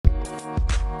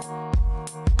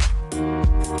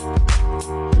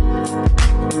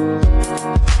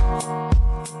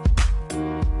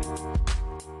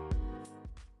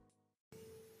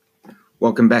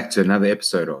Welcome back to another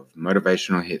episode of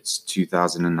Motivational Hits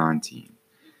 2019.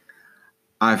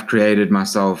 I've created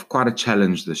myself quite a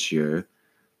challenge this year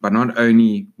by not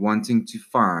only wanting to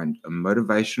find a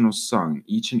motivational song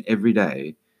each and every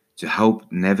day to help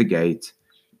navigate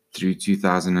through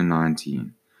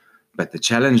 2019, but the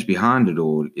challenge behind it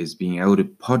all is being able to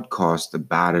podcast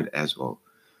about it as well,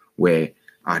 where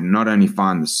I not only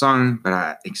find the song, but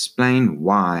I explain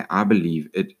why I believe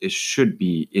it should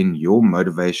be in your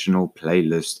motivational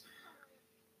playlist.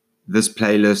 This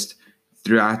playlist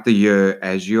throughout the year,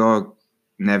 as you are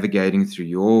navigating through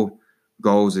your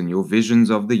goals and your visions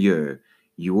of the year,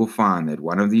 you will find that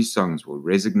one of these songs will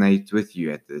resonate with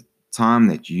you at the time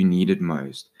that you need it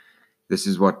most. This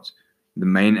is what the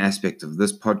main aspect of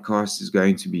this podcast is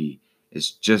going to be.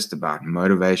 It's just about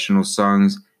motivational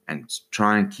songs and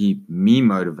try and keep me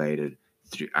motivated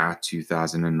throughout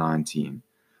 2019.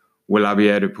 Will I be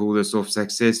able to pull this off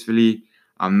successfully?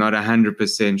 I'm not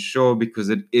 100% sure because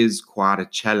it is quite a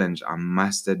challenge, I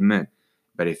must admit.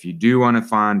 But if you do want to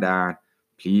find out,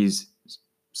 please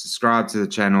subscribe to the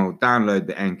channel, download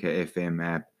the Anchor FM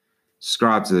app,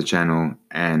 subscribe to the channel,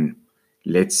 and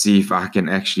let's see if I can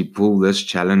actually pull this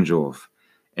challenge off.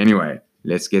 Anyway,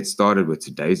 let's get started with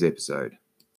today's episode.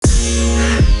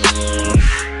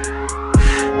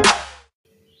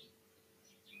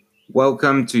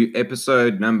 Welcome to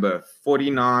episode number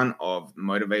 49 of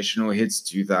Motivational Hits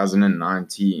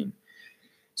 2019.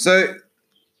 So,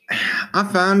 I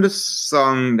found a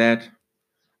song that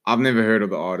I've never heard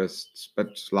of the artists,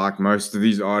 but like most of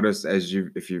these artists,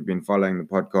 if you've been following the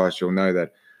podcast, you'll know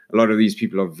that a lot of these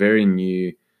people are very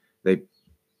new. They're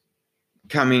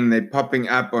popping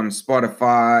up on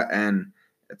Spotify, and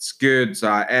it's good, so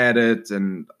I add it,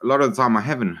 and a lot of the time I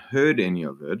haven't heard any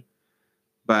of it,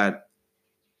 but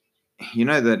you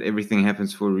know that everything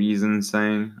happens for a reason,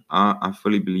 saying I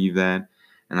fully believe that,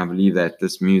 and I believe that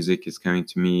this music is coming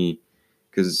to me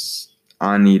because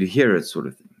I need to hear it, sort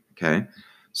of thing. Okay,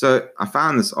 so I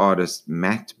found this artist,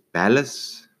 Matt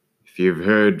Ballas. If you've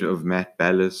heard of Matt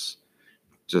Ballas,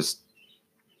 just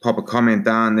pop a comment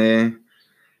down there,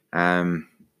 and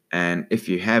if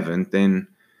you haven't, then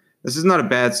this is not a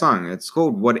bad song. It's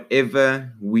called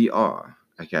Whatever We Are.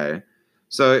 Okay,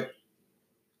 so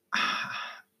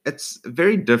it's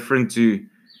very different to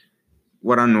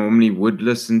what I normally would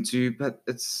listen to, but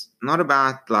it's not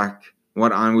about like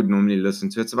what I would normally listen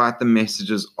to. It's about the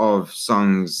messages of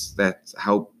songs that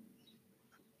help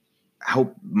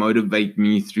motivate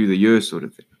me through the year, sort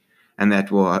of thing, and that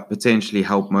will potentially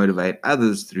help motivate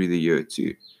others through the year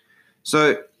too.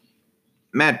 So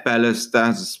Matt Ballas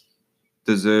does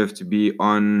deserve to be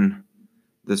on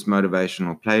this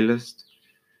motivational playlist.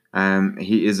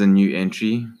 He is a new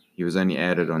entry. He was only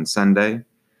added on Sunday.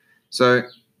 So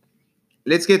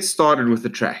let's get started with the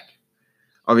track.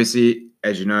 Obviously,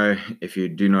 as you know, if you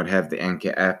do not have the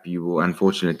Anchor app, you will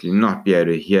unfortunately not be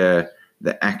able to hear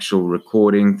the actual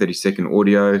recording, 30-second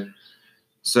audio.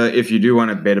 So if you do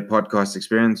want a better podcast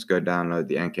experience, go download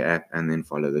the Anchor app and then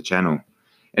follow the channel.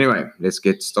 Anyway, let's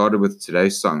get started with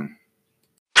today's song.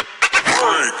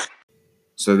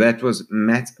 So that was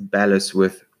Matt Ballas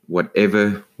with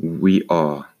Whatever We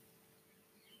Are.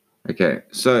 Okay,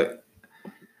 so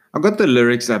I've got the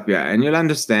lyrics up here, and you'll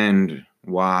understand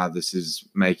why this is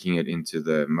making it into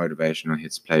the Motivational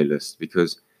Hits playlist,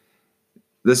 because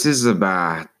this is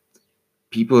about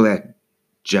people that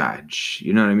judge,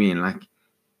 you know what I mean? Like,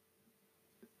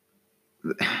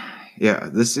 yeah,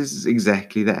 this is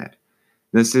exactly that.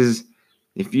 This is,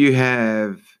 if you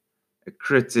have a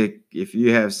critic, if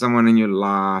you have someone in your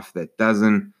life that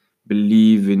doesn't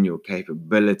believe in your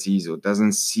capabilities or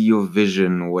doesn't see your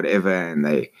vision or whatever, and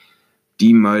they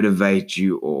demotivate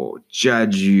you or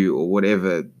judge you or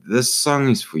whatever, this song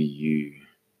is for you.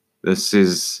 This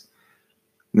is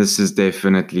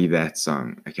definitely that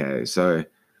song. Okay, so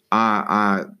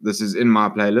this is in my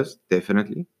playlist,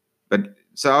 definitely. But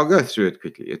so I'll go through it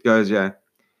quickly. It goes, yeah,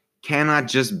 can I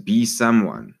just be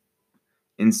someone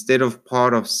instead of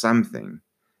part of something,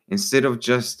 instead of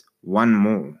just one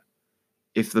more?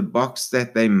 If the box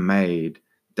that they made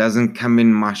doesn't come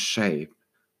in my shape,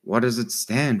 what does it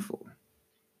stand for?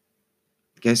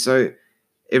 Okay, so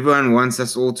everyone wants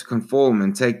us all to conform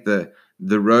and take the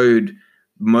road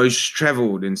most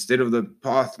traveled instead of the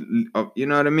path of, you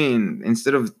know what I mean?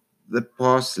 Instead of the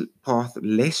path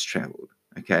less traveled.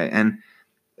 Okay, and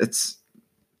it's,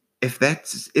 if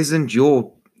that isn't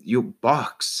your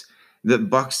box, the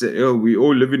box that, oh, we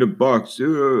all live in a box.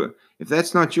 If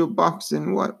that's not your box,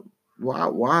 then what?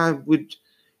 Why would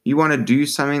you want to do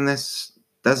something that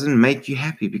doesn't make you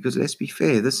happy? Because let's be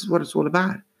fair, this is what it's all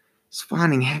about. It's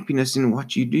finding happiness in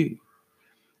what you do.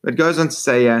 It goes on to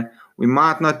say, We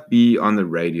might not be on the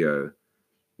radio.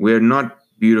 We're not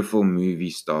beautiful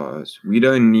movie stars. We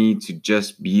don't need to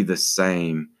just be the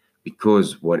same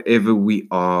because whatever we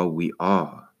are, we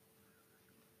are.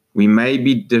 We may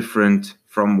be different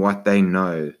from what they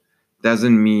know.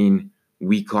 Doesn't mean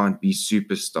we can't be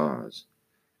superstars.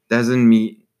 Doesn't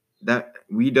mean that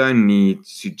we don't need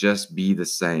to just be the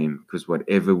same because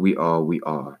whatever we are, we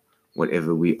are.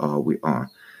 Whatever we are, we are.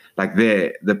 Like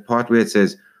there, the part where it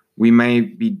says, we may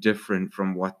be different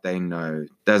from what they know,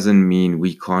 doesn't mean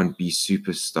we can't be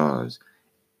superstars.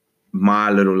 My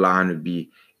little line would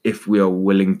be, if we are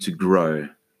willing to grow.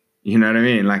 You know what I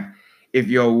mean? Like, if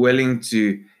you're willing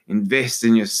to invest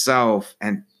in yourself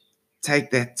and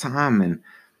take that time and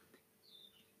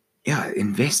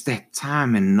invest that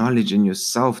time and knowledge in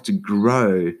yourself to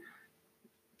grow,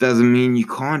 doesn't mean you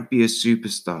can't be a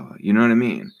superstar. You know what I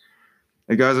mean?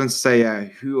 It goes on to say,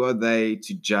 who are they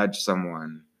to judge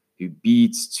someone who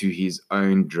beats to his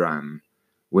own drum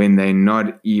when they're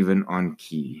not even on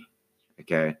key?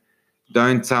 Okay.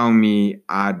 Don't tell me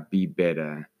I'd be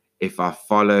better if I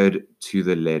followed to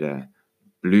the letter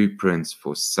blueprints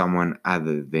for someone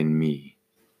other than me.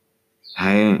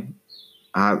 Hey,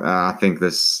 I think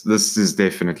this is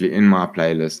definitely in my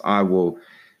playlist.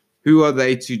 Who are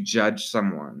they to judge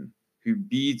someone who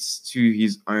beats to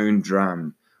his own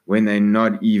drum when they're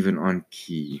not even on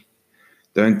key?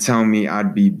 Don't tell me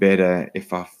I'd be better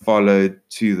if I followed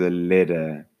to the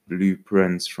letter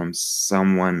blueprints from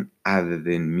someone other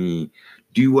than me.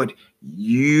 Do what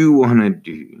you want to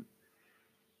do.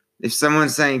 If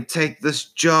someone's saying, take this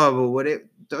job or whatever,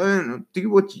 don't do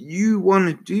what you want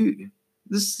to do.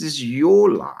 This is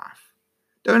your life.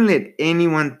 Don't let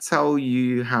anyone tell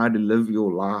you how to live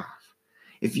your life.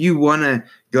 If you want to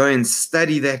go and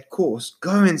study that course,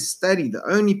 go and study. The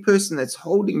only person that's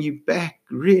holding you back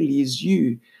really is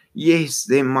you. Yes,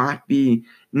 there might be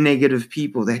negative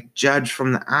people that judge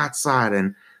from the outside,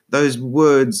 and those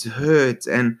words hurt,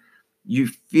 and you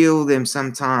feel them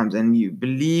sometimes and you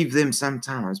believe them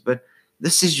sometimes, but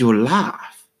this is your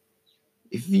life.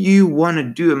 If you want to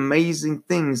do amazing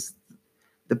things,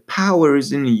 the power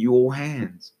is in your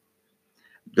hands.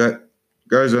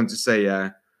 Goes on to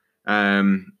say,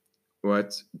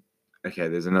 what? Okay,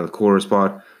 there's another chorus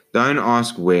part. Don't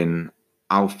ask when,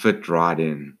 I'll fit right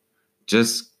in.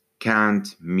 Just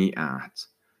count me out.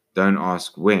 Don't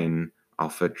ask when, I'll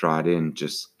fit right in.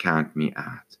 Just count me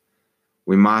out.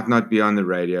 We might not be on the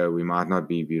radio. We might not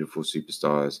be beautiful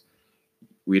superstars.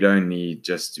 We don't need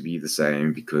just to be the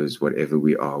same because whatever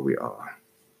we are, we are.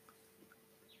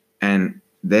 And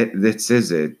that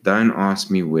says it. Don't ask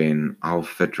me when, I'll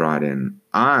fit right in.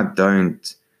 I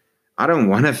don't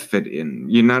want to fit in.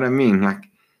 You know what I mean? Like,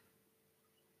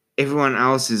 everyone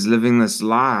else is living this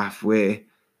life where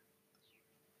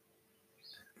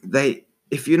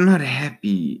if you're not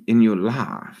happy in your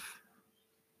life,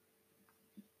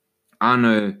 I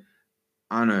know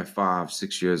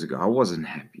 5-6 years ago, I wasn't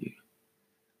happy.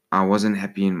 I wasn't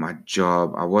happy in my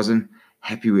job. I wasn't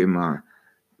happy where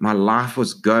my life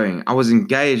was going. I was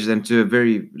engaged into a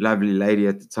very lovely lady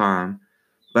at the time,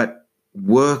 but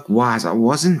work-wise, I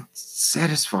wasn't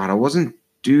satisfied. I wasn't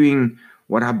doing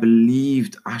what I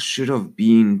believed I should have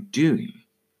been doing.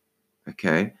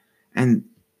 Okay? And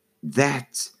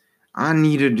that I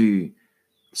needed to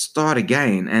start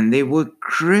again. And there were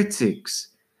critics.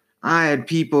 I had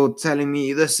people telling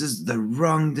me, this is the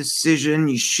wrong decision.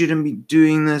 You shouldn't be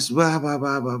doing this, blah, blah,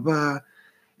 blah, blah, blah.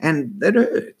 And that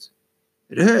hurt.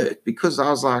 It hurt because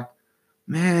I was like,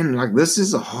 man, like, this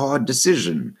is a hard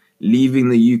decision. Leaving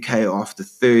the UK after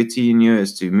 13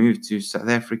 years to move to South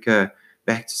Africa,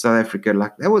 back to South Africa,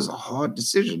 like, that was a hard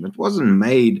decision. It wasn't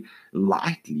made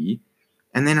lightly.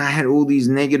 And then I had all these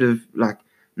negative, like,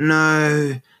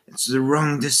 no, it's the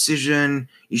wrong decision.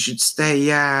 You should stay,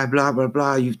 yeah, blah, blah,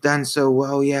 blah. You've done so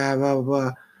well, yeah, blah, blah,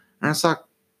 blah. And I was like,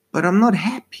 but I'm not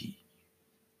happy.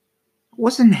 I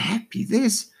wasn't happy.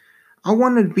 I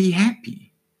wanted to be happy.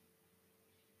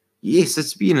 Yes,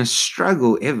 it's been a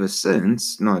struggle ever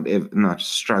since. Not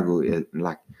struggle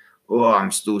like, oh,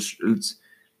 I'm still.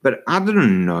 But I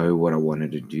didn't know what I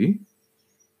wanted to do.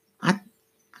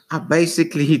 I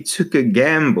basically took a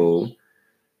gamble,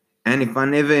 and if I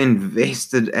never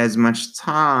invested as much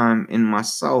time in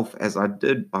myself as I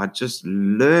did by just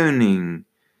learning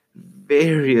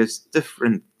various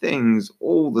different things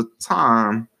all the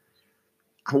time,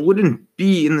 I wouldn't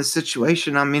be in the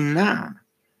situation I'm in now.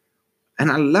 And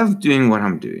I love doing what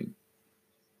I'm doing.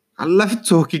 I love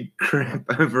talking crap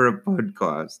over a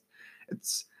podcast.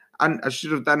 I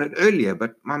should have done it earlier,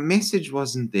 but my message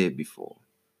wasn't there before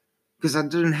because I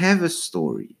didn't have a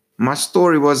story. My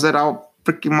story was that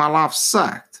my life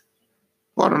sucked.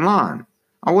 bottom line,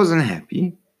 I wasn't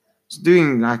happy. I was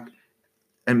doing like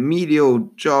a mediocre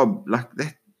job like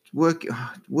that,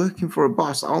 working for a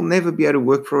boss. I'll never be able to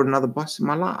work for another boss in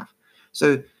my life.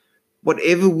 So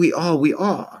whatever we are, we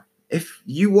are. If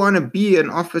you want to be an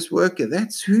office worker,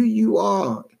 that's who you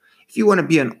are. If you want to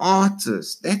be an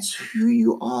artist, that's who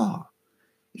you are.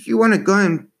 If you want to go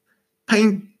and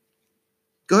paint,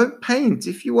 go paint.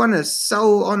 If you want to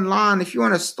sell online, if you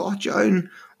want to start your own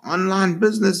online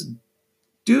business,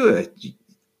 do it.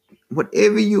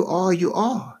 Whatever you are, you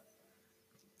are.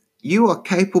 You are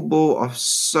capable of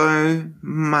so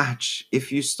much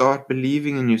if you start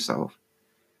believing in yourself.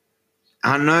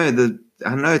 I know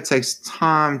it takes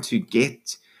time to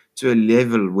get to a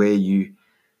level where you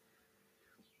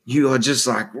are just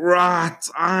like, right,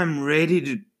 I'm ready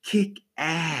to kick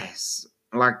ass.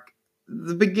 Like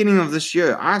the beginning of this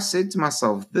year, I said to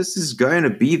myself, this is going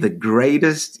to be the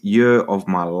greatest year of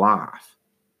my life.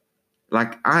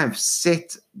 Like I've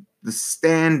set the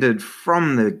standard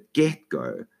from the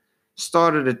get-go.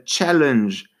 Started a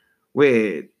challenge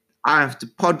where I have to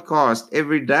podcast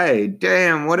every day.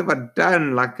 Damn, what have I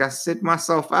done? Like I set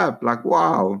myself up, like,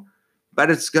 wow. But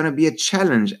it's going to be a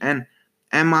challenge. And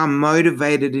am I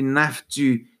motivated enough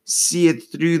to see it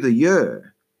through the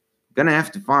year? Going to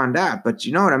have to find out. But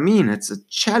you know what I mean? It's a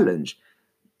challenge.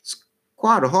 It's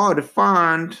quite hard to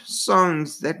find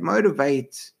songs that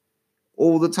motivate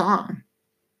all the time.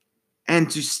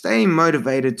 And to stay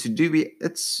motivated to do it,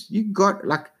 it's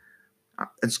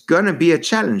going to be a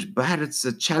challenge, but it's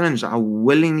a challenge I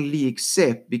willingly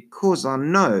accept because I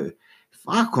know if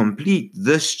I complete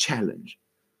this challenge,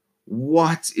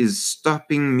 what is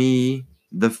stopping me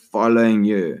the following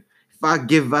year? If I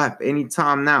give up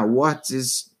anytime now,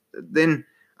 then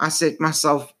I set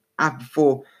myself up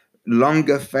for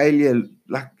longer failure,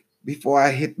 like before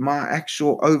I hit my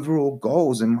actual overall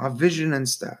goals and my vision and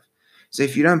stuff. So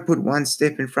if you don't put one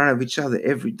step in front of each other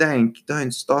every day and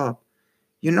don't stop,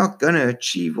 you're not going to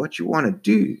achieve what you want to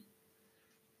do.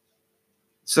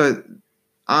 So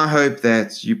I hope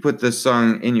that you put this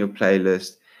song in your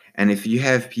playlist. And if you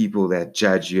have people that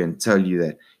judge you and tell you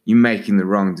that you're making the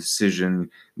wrong decision,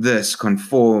 you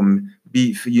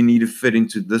need to fit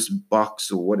into this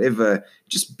box or whatever,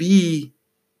 just be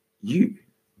you.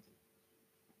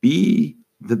 Be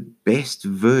the best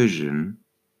version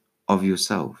of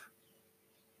yourself.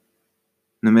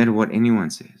 No matter what anyone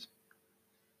says.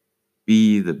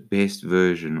 Be the best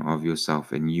version of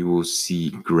yourself and you will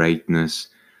see greatness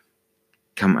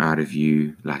come out of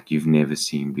you like you've never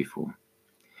seen before.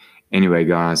 Anyway,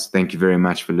 guys, thank you very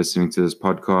much for listening to this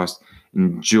podcast.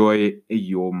 Enjoy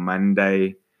your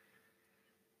Monday.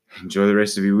 Enjoy the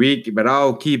rest of your week, but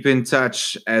I'll keep in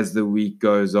touch as the week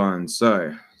goes on.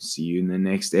 So, see you in the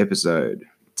next episode.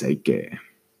 Take care.